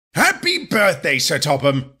birthday, Sir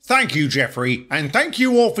Topham. Thank you, Jeffrey, and thank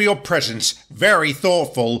you all for your presents. Very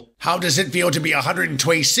thoughtful. How does it feel to be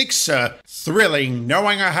 126, sir? Thrilling,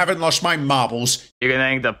 knowing I haven't lost my marbles. You're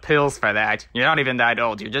gonna need the pills for that. You're not even that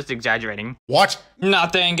old, you're just exaggerating. What?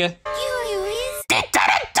 Nothing.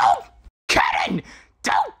 Karen!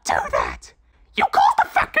 Don't do that! You caused the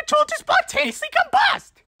fat control to spontaneously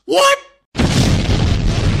combust! What?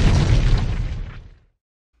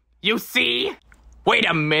 You see? Wait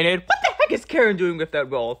a minute, what the heck is Karen doing with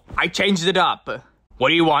that roll? I changed it up. What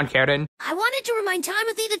do you want, Karen? I wanted to remind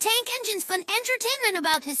Timothy the Tank Engine's fun entertainment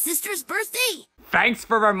about his sister's birthday. Thanks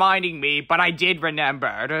for reminding me, but I did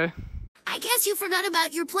remember. I guess you forgot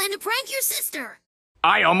about your plan to prank your sister.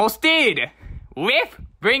 I almost did! Whiff,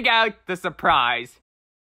 bring out the surprise.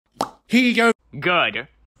 Here you go. Good.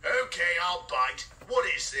 Okay, I'll bite. What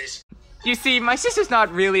is this? You see, my sister's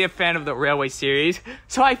not really a fan of the Railway series,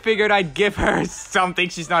 so I figured I'd give her something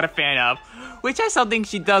she's not a fan of, which has something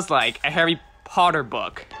she does like, a Harry Potter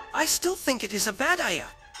book. I still think it is a bad idea.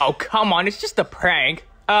 Oh, come on, it's just a prank.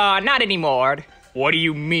 Not anymore. What do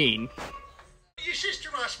you mean? Your sister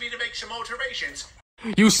asked me to make some alterations.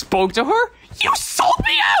 You spoke to her? You sold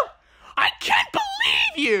me out! I can't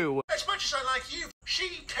believe you! As much as I like you,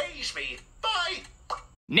 she pays me. Bye!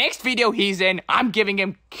 Next video he's in, I'm giving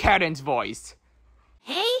him Karen's voice.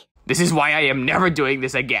 Hey? This is why I am never doing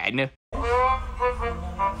this again.